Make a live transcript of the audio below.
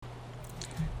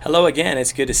Hello again.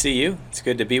 It's good to see you. It's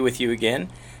good to be with you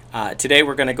again. Today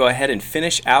we're going to go ahead and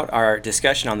finish out our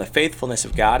discussion on the faithfulness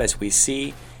of God as we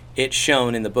see it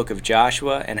shown in the book of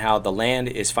Joshua and how the land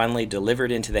is finally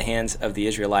delivered into the hands of the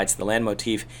Israelites. The land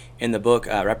motif in the book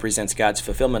represents God's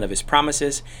fulfillment of his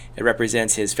promises. It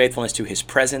represents his faithfulness to his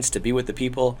presence to be with the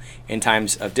people in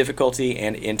times of difficulty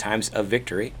and in times of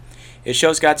victory. It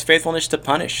shows God's faithfulness to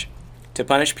punish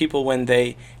people when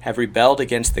they have rebelled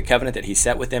against the covenant that he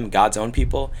set with them, God's own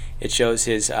people. It shows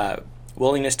his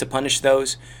willingness to punish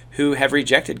those who have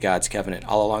rejected God's covenant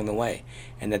all along the way,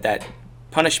 and that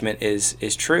punishment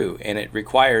is true, and it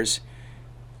requires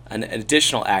an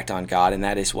additional act on God, and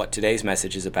that is what today's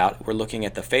message is about. We're looking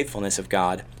at the faithfulness of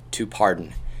God to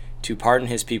pardon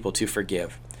his people, to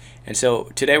forgive. And so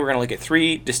today we're going to look at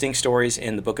three distinct stories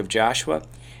in the book of Joshua,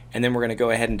 and then we're going to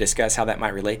go ahead and discuss how that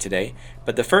might relate today.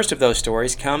 But the first of those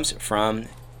stories comes from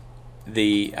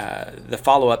the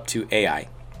follow-up to Ai.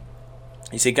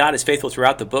 You see, God is faithful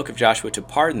throughout the book of Joshua to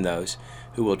pardon those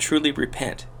who will truly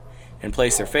repent and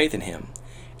place their faith in him.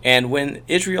 And when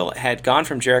Israel had gone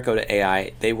from Jericho to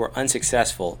Ai, they were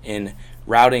unsuccessful in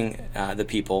routing the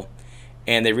people,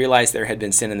 and they realized there had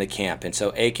been sin in the camp. And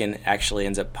so Achan actually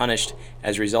ends up punished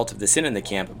as a result of the sin in the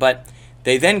camp. But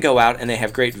they then go out and they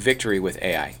have great victory with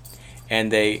Ai. And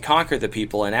they conquer the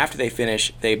people, and after they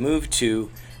finish, they move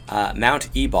to Mount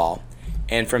Ebal.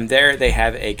 And from there, they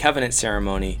have a covenant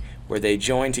ceremony where they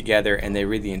join together and they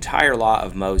read the entire law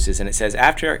of Moses. And it says,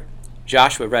 after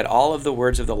Joshua read all of the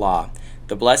words of the law,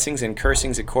 the blessings and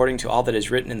cursings according to all that is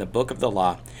written in the book of the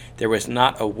law, there was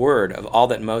not a word of all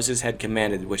that Moses had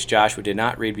commanded which Joshua did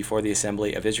not read before the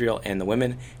assembly of Israel and the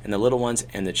women and the little ones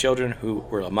and the children who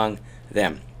were among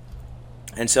them.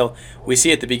 And so we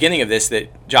see at the beginning of this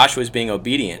that Joshua is being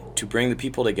obedient to bring the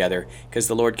people together because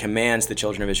the Lord commands the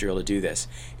children of Israel to do this.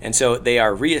 And so they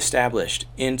are reestablished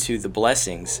into the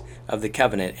blessings of the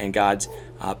covenant and God's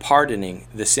pardoning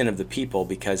the sin of the people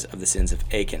because of the sins of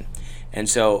Achan. And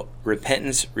so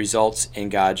repentance results in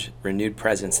God's renewed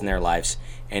presence in their lives,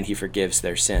 and he forgives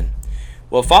their sin.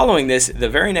 Well, following this, the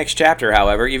very next chapter,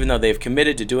 however, even though they've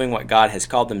committed to doing what God has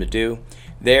called them to do,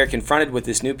 they are confronted with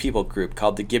this new people group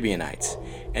called the Gibeonites.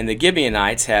 And the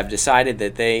Gibeonites have decided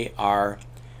that they are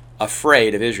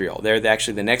afraid of Israel. They're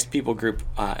actually the next people group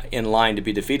in line to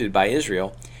be defeated by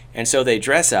Israel. And so they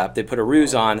dress up, they put a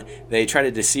ruse on, they try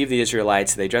to deceive the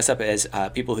Israelites. They dress up as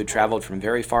people who traveled from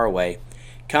very far away,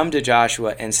 come to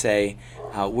Joshua and say,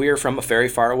 we're from a very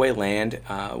far away land.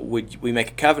 Would we make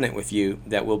a covenant with you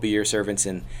that we'll be your servants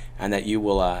and that you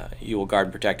will guard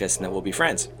and protect us and that we'll be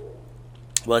friends?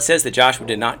 Well, it says that Joshua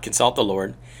did not consult the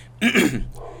Lord.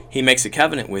 He makes a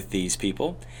covenant with these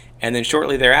people, and then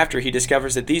shortly thereafter he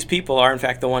discovers that these people are in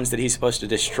fact the ones that he's supposed to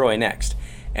destroy next.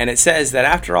 And it says that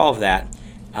after all of that,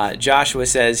 Joshua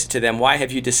says to them, "Why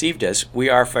have you deceived us? We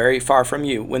are very far from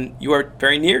you when you are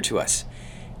very near to us.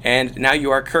 And now you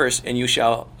are cursed, and you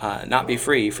shall not be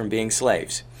free from being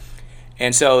slaves."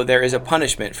 And so there is a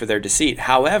punishment for their deceit.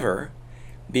 However,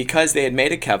 because they had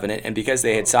made a covenant and because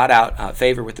they had sought out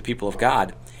favor with the people of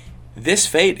God, this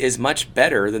fate is much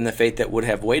better than the fate that would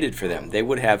have waited for them. They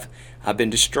would have been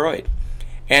destroyed.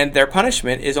 And their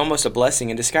punishment is almost a blessing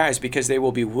in disguise because they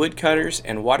will be woodcutters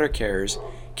and water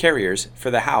carriers for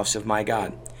the house of my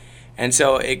God. And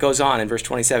so it goes on in verse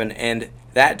 27, and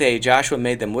that day Joshua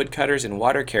made them woodcutters and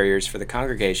water carriers for the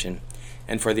congregation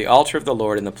and for the altar of the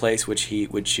Lord in the place which he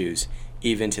would choose,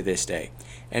 even to this day.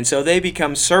 And so they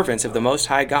become servants of the Most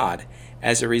High God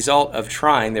as a result of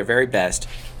trying their very best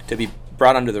to be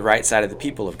brought under the right side of the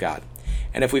people of God.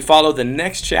 And if we follow the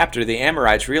next chapter, the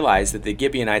Amorites realize that the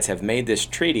Gibeonites have made this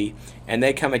treaty, and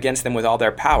they come against them with all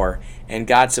their power, and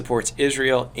God supports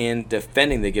Israel in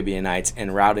defending the Gibeonites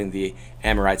and routing the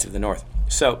Amorites of the north.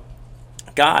 So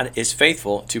God is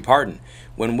faithful to pardon.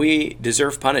 When we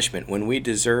deserve punishment, when we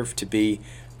deserve to be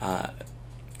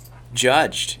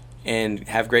judged and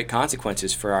have great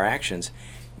consequences for our actions,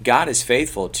 God is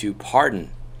faithful to pardon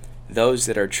those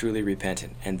that are truly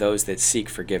repentant and those that seek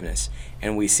forgiveness.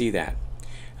 And we see that.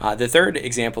 The third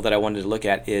example that I wanted to look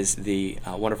at is the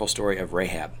wonderful story of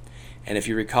Rahab. And if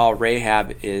you recall,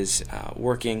 Rahab is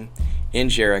working in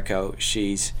Jericho.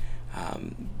 She's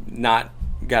not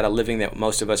got a living that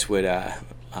most of us would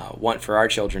want for our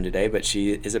children today, but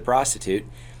she is a prostitute.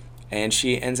 And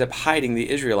she ends up hiding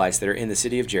the Israelites that are in the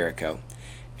city of Jericho.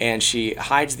 And she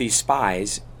hides these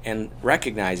spies and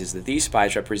recognizes that these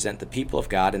spies represent the people of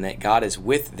God and that God is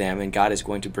with them and God is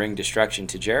going to bring destruction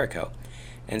to Jericho.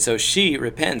 And so she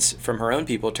repents from her own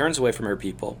people, turns away from her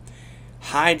people,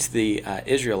 hides the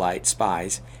Israelite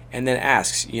spies, and then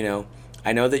asks,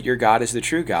 I know that your God is the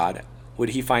true God. Would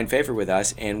he find favor with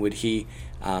us, and would he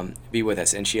be with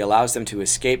us. And she allows them to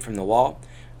escape from the wall.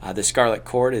 The scarlet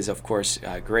cord is, of course,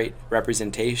 a great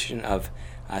representation of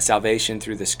salvation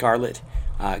through the scarlet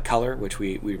color, which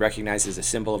we recognize as a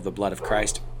symbol of the blood of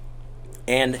Christ.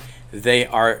 And they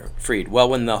are freed. Well,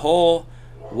 when the whole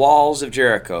walls of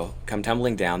Jericho come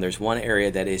tumbling down, there's one area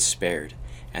that is spared.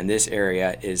 And this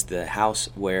area is the house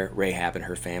where Rahab and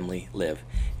her family live.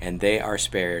 And they are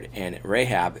spared. And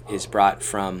Rahab is brought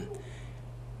from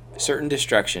certain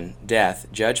destruction, death,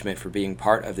 judgment for being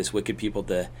part of this wicked people,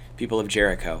 the people of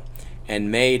Jericho,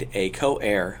 and made a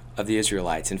co-heir of the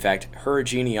Israelites. In fact, her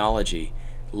genealogy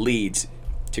leads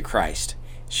to Christ.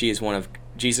 She is one of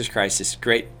Jesus Christ's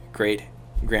great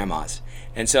grandmas.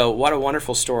 And so what a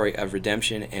wonderful story of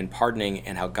redemption and pardoning,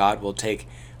 and how God will take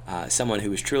someone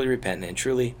who is truly repentant and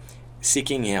truly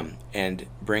seeking him and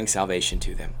bring salvation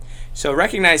to them. So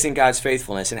recognizing God's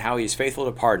faithfulness and how he is faithful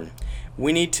to pardon,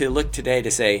 we need to look today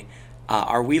to say,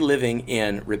 are we living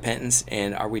in repentance,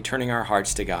 and are we turning our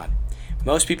hearts to God?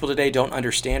 Most people today don't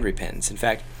understand repentance. In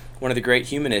fact, one of the great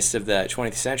humanists of the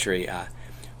 20th century,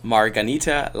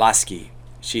 Margarita Lasky,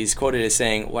 she's quoted as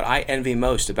saying, "What I envy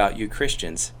most about you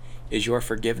Christians is your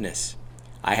forgiveness.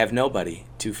 I have nobody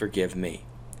to forgive me."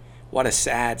 What a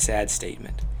sad, sad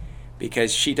statement.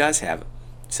 Because she did have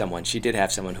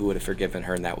someone who would have forgiven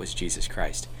her, and that was Jesus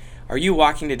Christ. Are you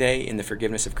walking today in the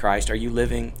forgiveness of Christ? Are you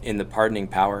living in the pardoning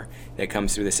power that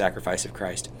comes through the sacrifice of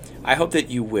Christ? I hope that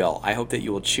you will. I hope that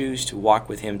you will choose to walk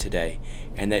with him today,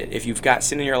 and that if you've got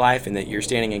sin in your life and that you're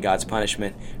standing in God's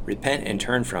punishment, repent and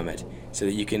turn from it so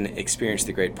that you can experience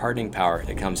the great pardoning power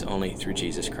that comes only through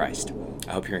Jesus Christ.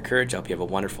 I hope you're encouraged. I hope you have a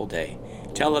wonderful day.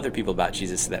 Tell other people about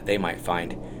Jesus so that they might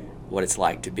find what it's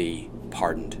like to be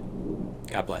pardoned.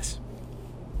 God bless.